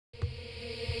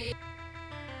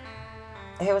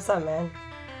Hey, what's up, man?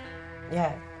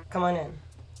 Yeah, come on in.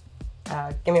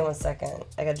 Give me 1 second.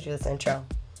 I gotta do this intro.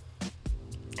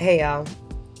 Hey, y'all.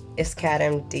 It's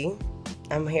KatMDee.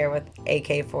 I'm here with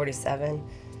AK-47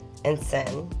 and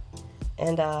Sin.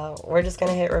 And we're just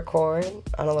gonna hit record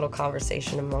on a little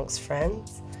conversation amongst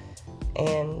friends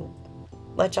and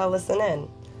let y'all listen in.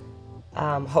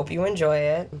 Hope you enjoy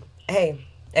it. Hey,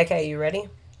 AK, you ready?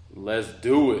 Let's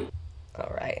do it.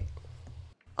 All right.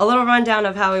 A little rundown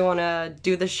of how we want to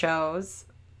do the shows.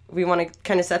 We want to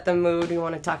kind of set the mood. We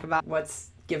want to talk about what's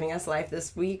giving us life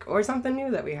this week or something new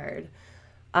that we heard.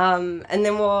 And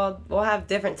then we'll have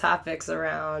different topics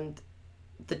around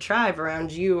the tribe,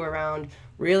 around you, around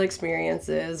real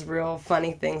experiences, real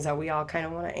funny things that we all kind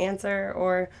of want to answer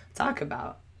or talk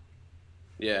about.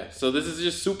 Yeah, so this is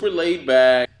just super laid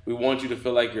back. We want you to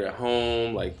feel like you're at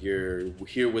home, like you're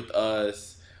here with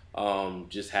us.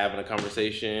 Just having a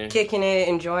conversation, kicking it,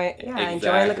 enjoying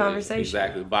the conversation.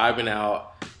 Exactly, vibing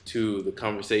out to the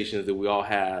conversations that we all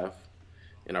have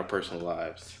in our personal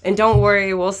lives. And don't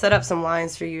worry, we'll set up some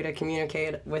lines for you to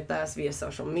communicate with us via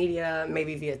social media,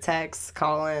 maybe via text,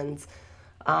 call-ins.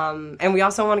 And we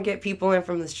also want to get people in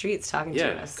from the streets talking to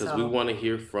us. Yeah, because we want to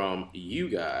hear from you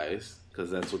guys, because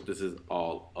that's what this is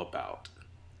all about.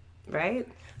 Right?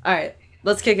 All right.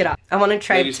 Let's kick it off. I want to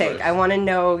try Ladies take. first. I want to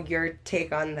know your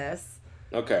take on this.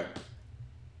 Okay.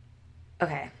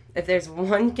 Okay. If there's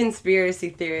one conspiracy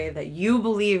theory that you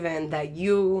believe in, that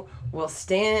you will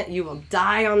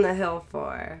die on the hill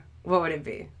for, what would it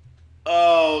be?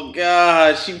 Oh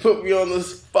gosh, she put me on the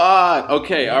spot.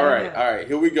 Okay, all right.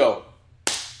 Here we go.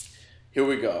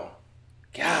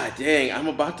 God dang, I'm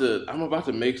about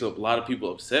to make a lot of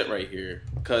people upset right here.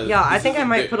 Yeah, I think I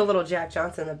might put a little Jack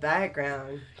Johnson in the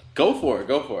background. Go for it.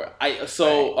 All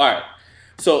right.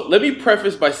 So let me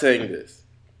preface by saying this.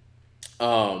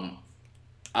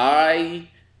 I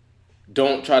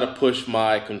don't try to push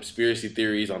my conspiracy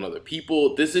theories on other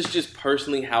people. This is just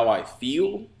personally how I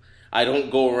feel. I don't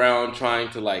go around trying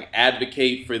to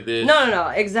advocate for this. No,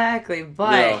 exactly.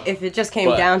 But if it just came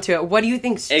down to it, what do you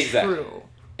think's true?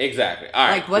 Exactly. All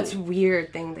right. What's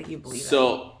weird thing that you believe in?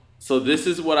 So this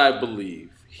is what I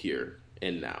believe here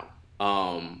and now.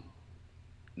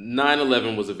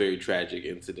 9/11 was a very tragic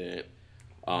incident.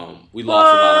 We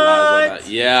lost a lot of lives on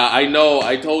that. Yeah, I know.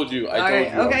 I told you.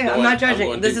 Okay, I'm not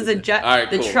judging. This is the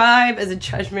tribe is a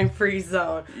judgment-free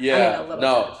zone. Yeah,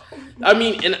 I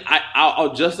mean, and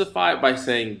I'll justify it by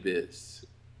saying this.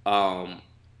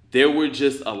 There were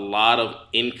just a lot of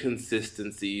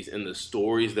inconsistencies in the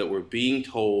stories that were being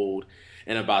told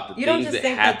and about the things that happened. You don't just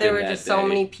think that there were just so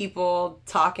many people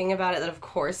talking about it that of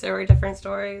course there were different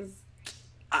stories?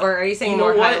 Or are you saying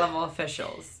more high-level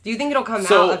officials? Do you think it'll come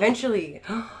out eventually?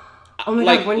 Oh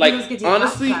my God, when do those get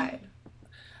declassified?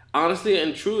 Honestly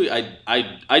and truly,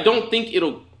 I don't think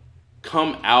it'll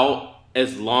come out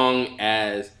as long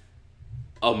as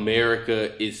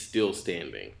America is still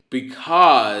standing.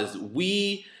 Because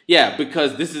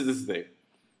this is the thing.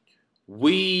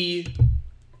 We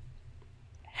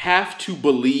have to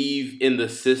believe in the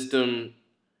system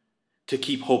to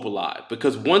keep hope alive.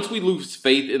 Because once we lose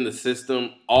faith in the system,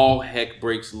 all heck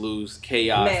breaks loose,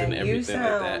 chaos and everything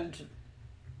like that.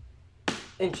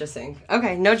 Interesting.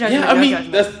 Okay, no judgment. Yeah, I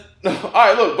mean, that's all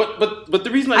right. Look, but the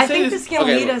reason I say this can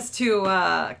lead us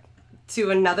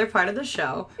to another part of the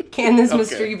show. Can this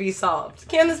mystery be solved?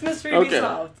 Can this mystery be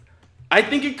solved? I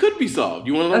think it could be solved.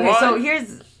 You want to know why? Okay,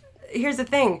 so here's the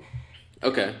thing.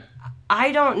 Okay.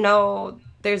 I don't know.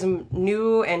 There's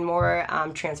new and more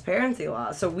transparency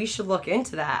laws, so we should look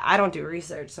into that. I don't do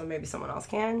research, so maybe someone else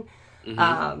can.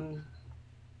 Mm-hmm.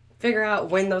 Figure out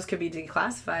when those could be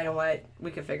declassified and what we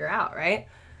could figure out, right?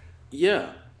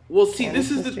 Yeah. Well, see,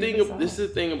 this is the thing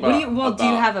about... Do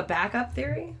you have a backup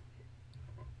theory?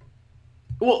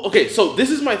 Well, okay, so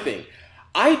this is my thing.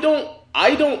 I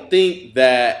don't think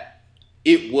that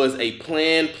it was a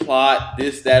planned plot,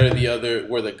 this, that, or the other,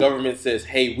 where the government says,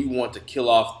 hey, we want to kill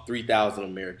off 3,000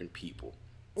 American people.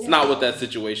 It's not what that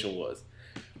situation was.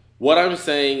 What I'm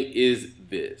saying is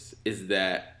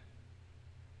that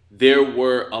there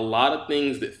were a lot of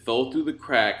things that fell through the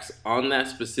cracks on that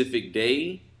specific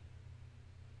day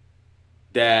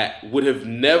that would have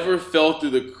never fell through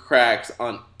the cracks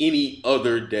on any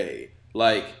other day.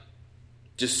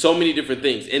 Just so many different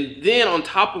things. And then on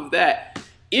top of that,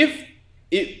 if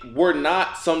it were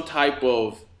not some type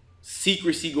of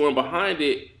secrecy going behind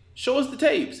it, show us the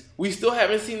tapes. We still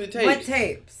haven't seen the tapes. What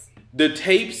tapes? The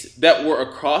tapes that were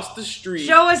across the street.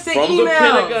 Show us the from emails. The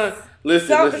Pentagon.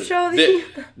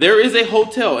 Listen. There is a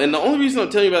hotel, and the only reason I'm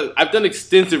telling you about it, I've done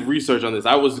extensive research on this.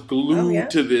 I was glued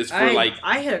to this for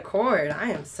I hit a chord. I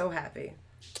am so happy.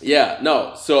 Yeah,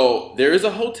 no. So there is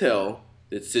a hotel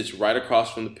that sits right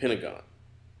across from the Pentagon.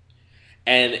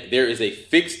 And there is a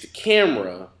fixed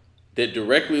camera that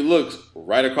directly looks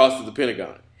right across to the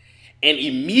Pentagon. And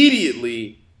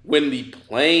immediately when the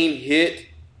plane hit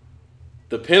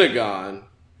the Pentagon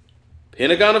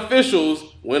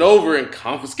officials went over and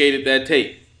confiscated that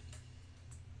tape.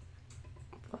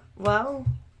 Well,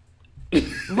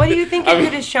 what do you think it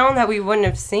could have shown that we wouldn't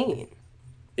have seen?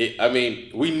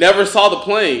 We never saw the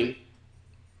plane.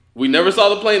 We never saw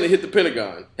the plane that hit the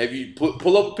Pentagon. Have you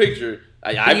pull up a picture?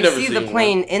 I've never seen the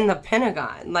plane in the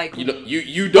Pentagon. Like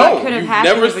you don't. What could have You've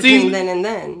happened never between seen then and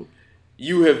then?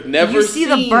 You have never You see seen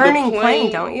the burning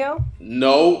plane, don't you?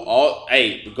 No.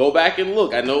 Hey, go back and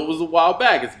look. I know it was a while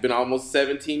back. It's been almost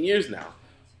 17 years now.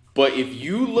 But if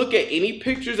you look at any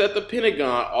pictures at the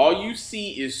Pentagon, all you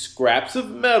see is scraps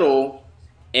of metal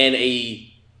and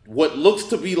what looks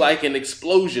to be like an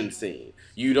explosion scene.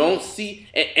 You don't see,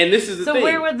 and this is the thing. So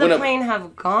where would the plane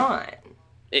have gone?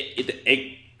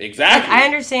 Exactly. Like, I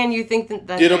understand you think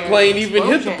that did a plane even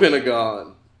hit the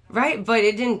Pentagon? Right, but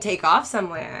it didn't take off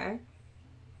somewhere.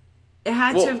 It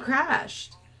had to have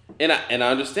crashed. And I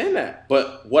understand that.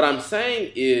 But what I'm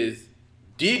saying is,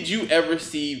 did you ever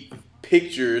see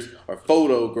pictures or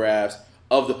photographs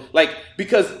of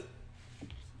because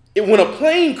when a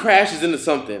plane crashes into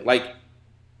something, like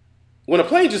when a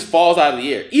plane just falls out of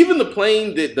the air, even the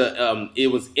plane that it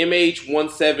was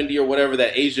MH170 or whatever,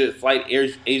 that Asia flight.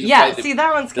 Yeah, see,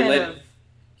 that one's kind of...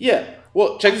 Yeah,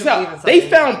 well, check this out. They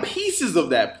found pieces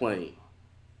of that plane.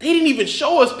 They didn't even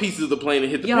show us pieces of the plane that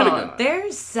hit the Pentagon.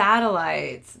 There's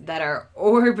satellites that are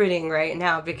orbiting right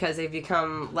now because they've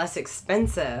become less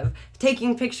expensive,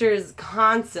 taking pictures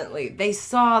constantly. They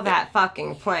saw that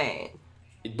fucking plane.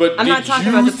 But I'm not talking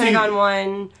about the Pentagon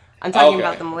one. I'm talking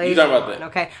about the Malaysia one.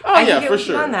 Okay. Oh, yeah, for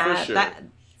sure. On that.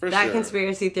 For sure. That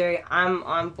conspiracy theory, I'm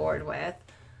on board with.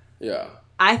 Yeah.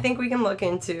 I think we can look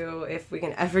into if we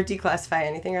can ever declassify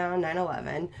anything around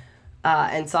 9/11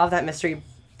 and solve that mystery.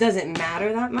 Does it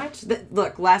matter that much?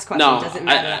 Look, last question. No, does it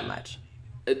matter that much?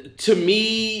 To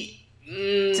me,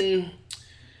 it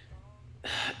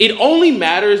only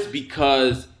matters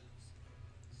because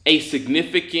a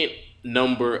significant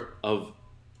number of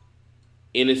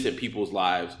innocent people's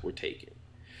lives were taken.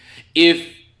 If,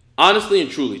 honestly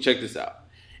and truly, check this out.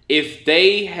 If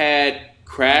they had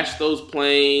crashed those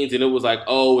planes and it was like,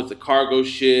 oh, it's a cargo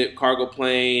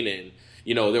plane, and,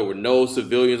 there were no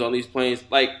civilians on these planes,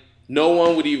 no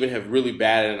one would even have really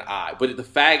batted an eye. But the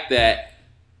fact that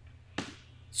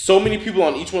so many people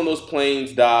on each one of those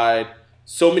planes died,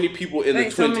 so many people in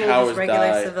the Twin Towers died.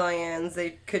 Regular civilians,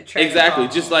 they could try Exactly,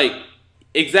 just like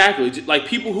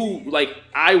people who,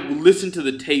 I listen to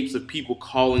the tapes of people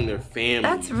calling their family.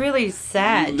 That's really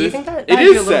sad. Do you think that might be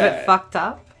a little bit fucked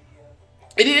up?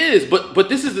 It is, but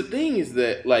this is the thing, is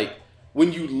that,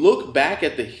 when you look back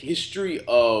at the history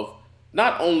of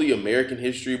not only American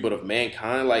history, but of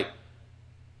mankind,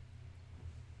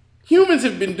 humans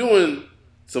have been doing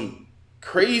some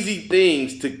crazy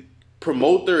things to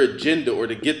promote their agenda or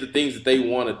to get the things that they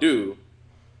want to do.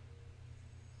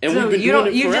 And we've been doing it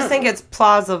forever. You just think it's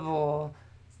plausible,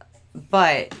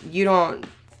 but you don't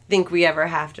think we ever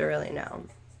have to really know.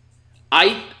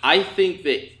 I think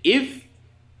that if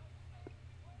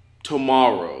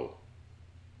tomorrow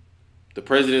the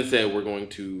president said we're going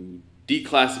to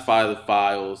declassify the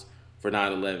files for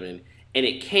 9/11, and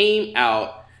it came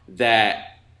out that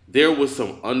there was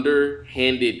some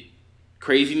underhanded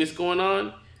craziness going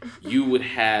on, you would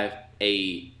have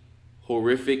a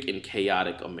horrific and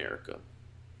chaotic America.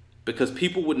 Because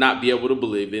people would not be able to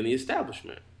believe in the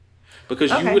establishment.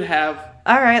 Because you would have...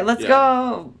 All right, let's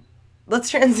go. Let's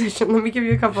transition. Let me give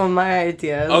you a couple of my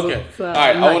ideas. Okay. All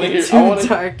right,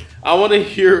 I want to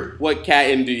hear what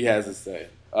KatMDee has to say.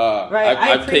 Right,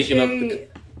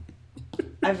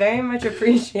 I very much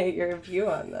appreciate your view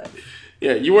on this.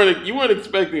 Yeah, you weren't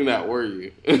expecting that, were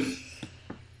you?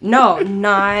 No,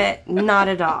 not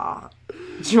at all.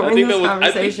 Join this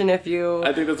conversation if you...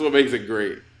 I think that's what makes it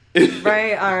great.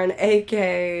 Right, on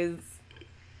AK's,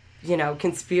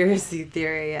 conspiracy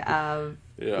theory of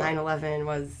 9/11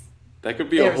 was... That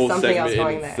could be a whole segment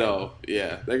in itself.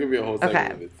 Yeah, that could be a whole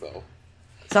segment in itself.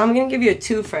 So I'm going to give you a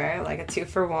twofer, like a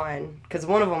 2-for-1, because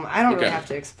one of them I don't really have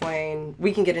to explain.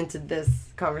 We can get into this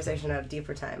conversation at a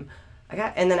deeper time.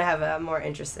 And then I have a more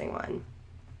interesting one.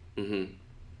 Mm-hmm.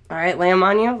 All right, lay 'em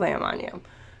on you.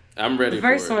 I'm ready. The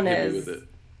first one is,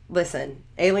 listen,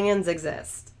 aliens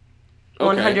exist.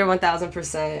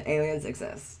 1,000% aliens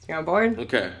exist. You're on board?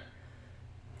 Okay.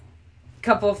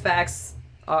 Couple of facts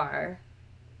are,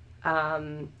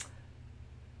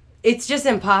 it's just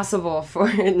impossible for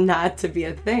it not to be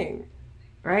a thing.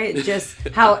 right? Just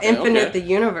how infinite Okay. the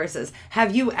universe is.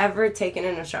 Have you ever taken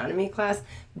an astronomy class?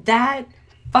 That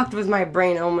fucked with my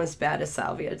brain almost bad as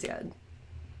salvia did.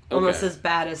 Almost Okay. as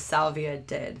bad as salvia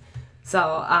did.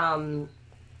 So,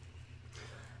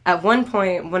 at one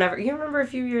point, whenever, you remember a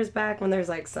few years back when there's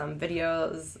like some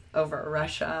videos over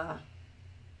Russia,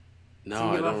 some No,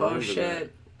 I don't UFO remember that.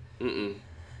 shit. Mm-mm.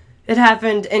 It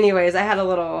happened anyways. I had a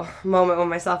little moment with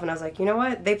myself and I was like, you know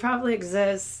what? They probably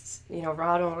exist. You know,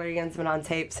 Ronald Reagan's been on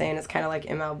tape saying it's kind of like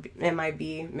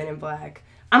MIB, Men in Black.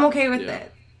 I'm okay with Yeah.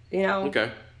 it. You know?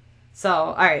 Okay. So,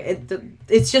 all right.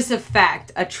 It's just a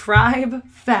fact. A tribe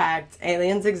fact.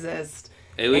 Aliens exist.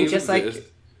 And Aliens just exist.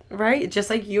 like, right?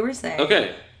 Just like you were saying.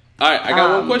 Okay. All right. I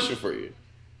got one question for you.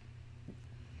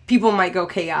 People might go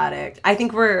chaotic. I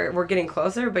think we're getting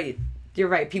closer, but you're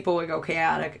right. People would go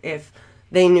chaotic if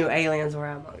they knew aliens were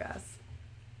among us.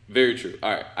 Very true.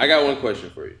 All right. I got one question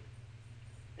for you.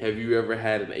 Have you ever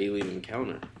had an alien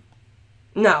encounter?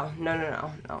 No.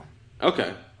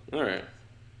 Okay. All right.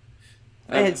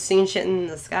 I had seen shit in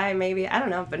the sky, maybe. I don't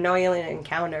know, but no alien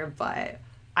encounter, but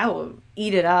I will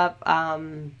eat it up.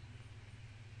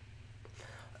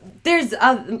 There's,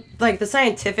 like, the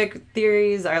scientific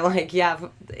theories are like, yeah,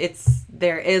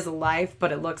 there is life,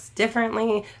 but it looks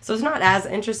differently, so it's not as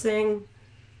interesting.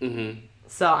 Mm-hmm.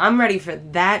 So I'm ready for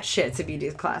that shit to be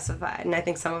declassified, and I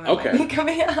think some of it might be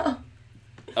coming out.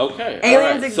 Okay.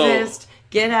 Aliens all right. exist.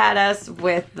 Get at us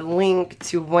with the link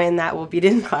to when that will be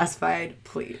declassified,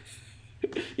 please.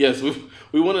 Yes,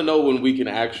 we want to know when we can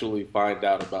actually find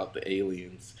out about the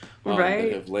aliens Right.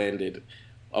 that have landed.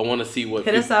 I want to see what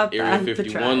Hit us up Area at the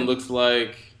 51 tribe. looks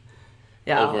like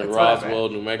Yeah, over in it's Roswell,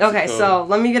 whatever. New Mexico. Okay, so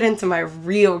let me get into my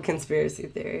real conspiracy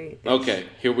theory. Okay,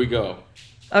 here we go.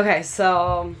 Okay,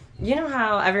 so you know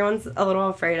how everyone's a little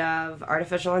afraid of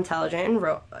artificial intelligence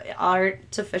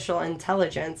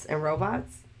and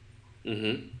robots?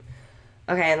 Mm-hmm.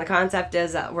 Okay, and the concept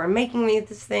is that we're making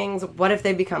these things. What if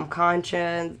they become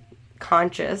conscious?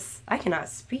 I cannot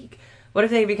speak. What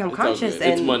if they become It's conscious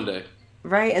okay. It's and Monday.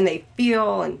 right, and they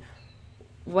feel and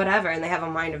whatever, and they have a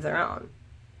mind of their own.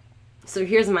 So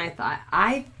here's my thought.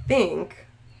 I think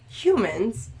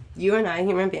humans, you and I,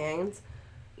 human beings,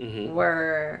 Mm-hmm.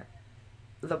 were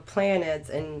the planet's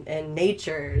and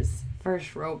nature's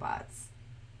first robots.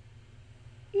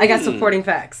 I got supporting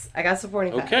facts.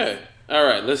 Okay. All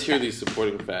right, let's hear these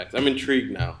supporting facts. I'm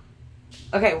intrigued now.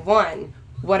 Okay, one,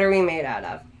 what are we made out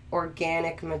of?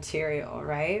 Organic material,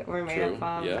 right? We're made True, up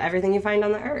of yeah. everything you find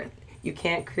on the earth. You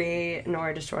can't create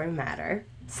nor destroy matter.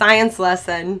 Science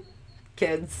lesson.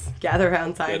 Kids, gather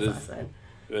around science lesson.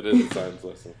 That is a science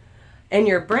lesson. And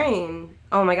your brain,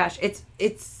 oh my gosh, it's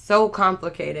so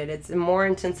complicated. It's more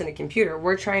intense than a computer.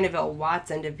 We're trying to build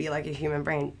Watson to be like a human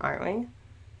brain, aren't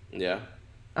we? Yeah.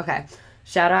 Okay.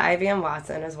 Shout out IBM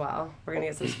Watson as well. We're going to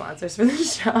get some sponsors for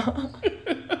this show.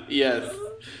 Yes.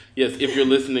 Yes, if you're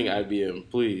listening, IBM,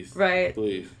 please. Right.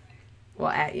 Please.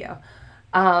 Well, at you.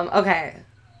 Okay.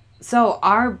 So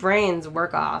our brains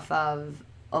work off of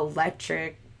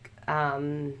electric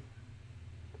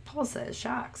pulses,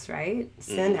 shocks, right?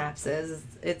 Synapses.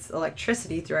 It's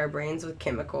electricity through our brains with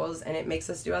chemicals, and it makes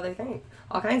us do other things,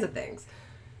 all kinds of things.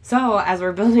 So as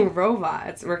we're building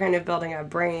robots, we're kind of building a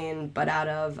brain, but out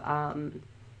of,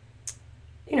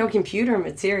 computer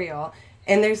material.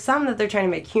 And there's some that they're trying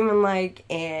to make human-like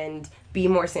and be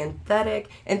more synthetic.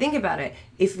 And think about it.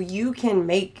 If you can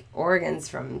make organs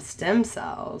from stem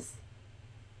cells,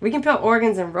 we can put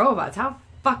organs in robots. How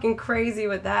fucking crazy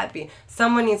would that be?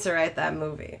 Someone needs to write that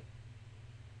movie.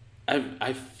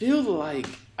 I feel like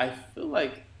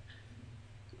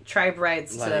Tribe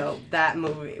rights to that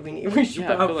movie. We should I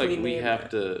feel probably like we name have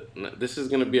it. to. This is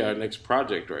going to be our next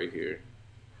project right here.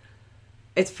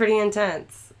 It's pretty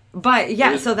intense. But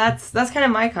yeah, so that's kind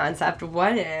of my concept.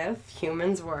 What if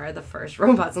humans were the first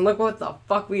robots? And look what the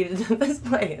fuck we did to this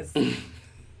place.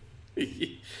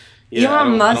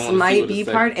 Elon Musk might be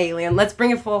part alien. Let's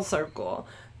bring it full circle.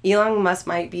 Elon Musk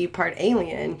might be part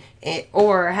alien,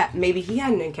 or maybe he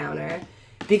had an encounter.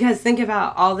 Because think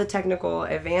about all the technical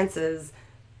advances.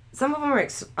 Some of them are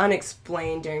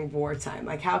unexplained during wartime.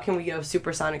 Like, how can we go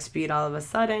supersonic speed all of a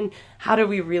sudden? How do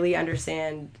we really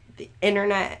understand the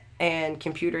internet and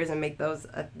computers and make those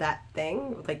that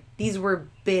thing? Like, these were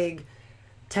big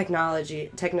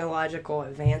technological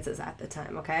advances at the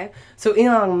time, okay? So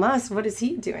Elon Musk, what is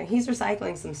he doing? He's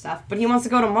recycling some stuff, but he wants to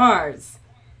go to Mars.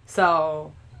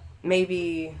 So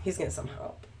maybe he's getting some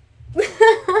help.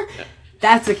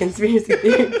 That's a conspiracy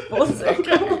theory. Full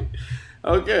circle.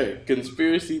 Okay.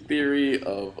 Conspiracy theory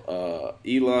of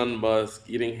Elon Musk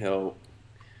getting help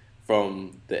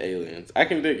from the aliens. I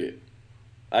can dig it.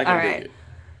 All right.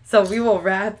 So we will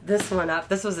wrap this one up.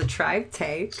 This was a tribe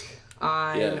take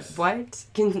on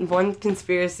one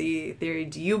conspiracy theory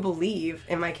do you believe?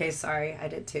 In my case, sorry, I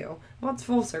did two. Well, it's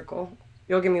full circle.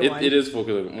 You'll give me one. It is full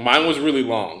circle. Mine was really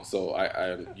long, so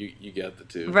you got the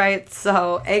two. Right.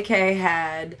 So AK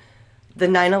had the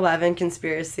 9/11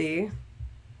 conspiracy.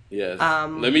 Yes.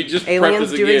 Let me just aliens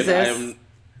preface do again. Exist.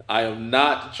 I am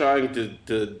not trying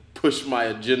to push my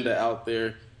agenda out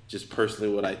there. Just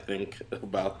personally, what I think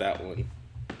about that one.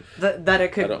 That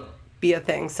it could be a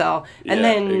thing. So, and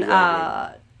then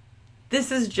exactly.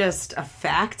 This is just a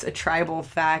fact, a tribal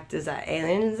fact, is that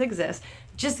aliens exist.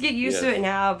 Just get used to it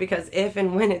now, because if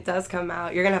and when it does come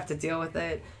out, you're going to have to deal with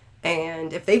it.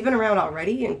 And if they've been around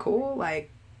already and cool, like,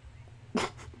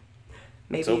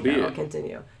 maybe that'll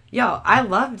continue. Yo, I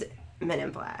loved Men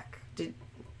in Black.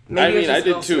 I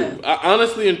did too.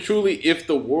 Honestly and truly, if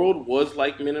the world was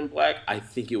like Men in Black, I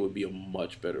think it would be a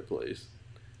much better place.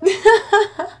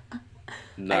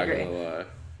 Not gonna lie.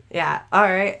 Yeah,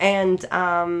 alright. And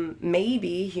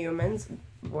maybe humans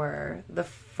were the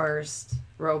first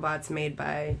robots made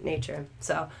by nature.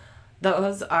 So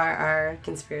those are our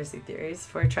conspiracy theories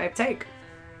for Tribe Take.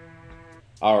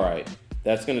 Alright,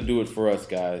 that's gonna do it for us,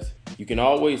 guys. You can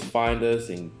always find us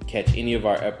and catch any of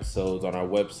our episodes on our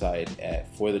website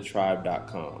at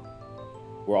forthetribe.com.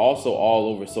 We're also all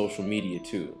over social media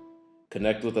too.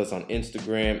 Connect with us on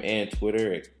Instagram and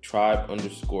Twitter at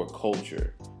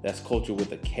tribe_culture. That's culture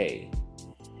with a K.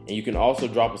 And you can also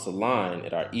drop us a line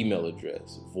at our email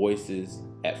address,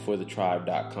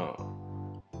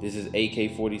 voices@forthetribe.com. This is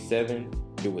AK-47,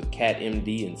 here with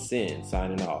KatMDee and Sin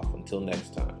signing off. Until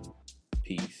next time,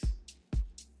 peace.